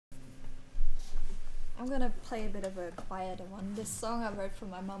I'm gonna play a bit of a quieter one. This song I wrote for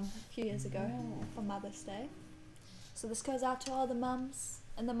my mum a few years ago for Mother's Day. So this goes out to all the mums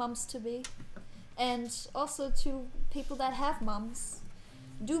and the mums to be, and also to people that have mums.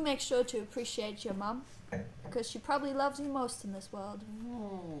 Do make sure to appreciate your mum, because she probably loves you most in this world.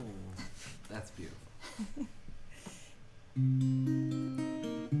 Oh, that's beautiful.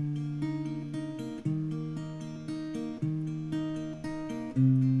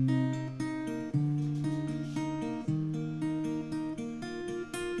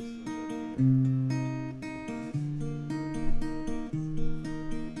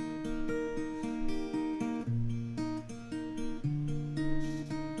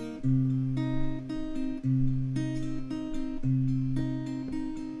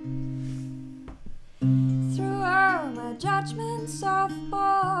 Through all my judgments of boy,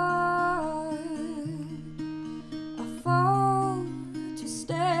 I fall to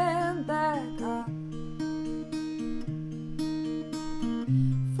stand back up.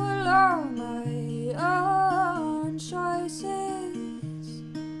 Follow my own choices.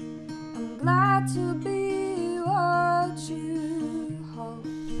 I'm glad to be what you hold,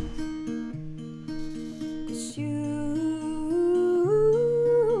 'cause you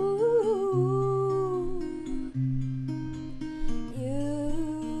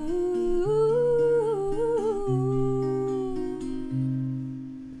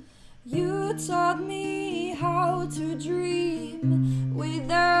taught me how to dream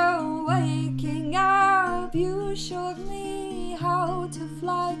without waking up. You showed me how to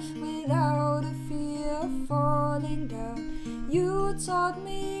fly without a fear of falling down. You taught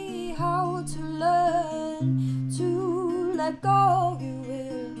me how to learn to let go. You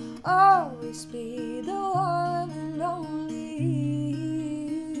will always be the one and only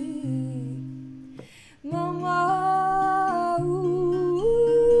Mama.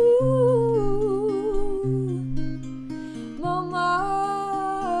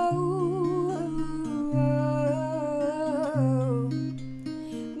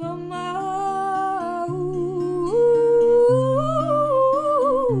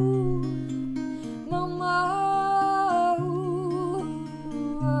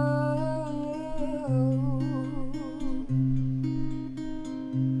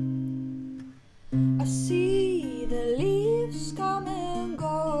 I see the leaves come and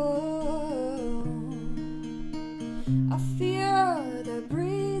go. I fear the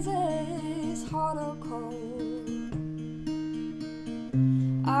breezes, hot or cold.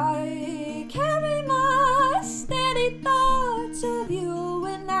 I carry my steady thoughts of you,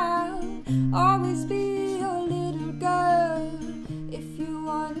 and I'll always be your little girl if you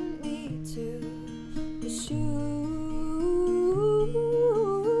want me to. 'Cause you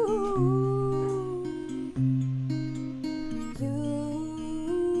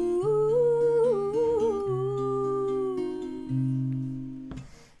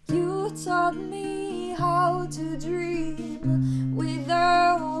taught me how to dream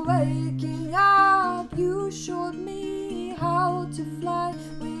without waking up. You showed me how to fly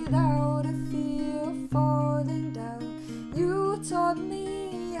without a fear of falling down. You taught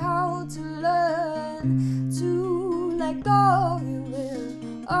me how to learn to let go. You will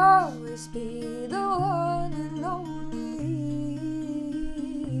always be the one and only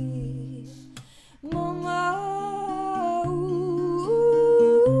Mama.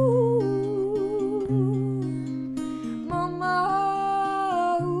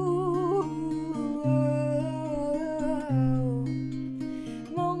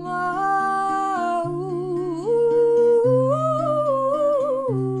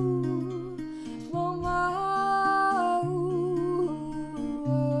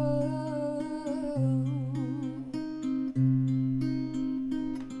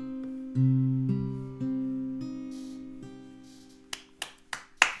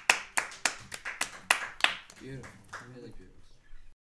 Beautiful, really beautiful.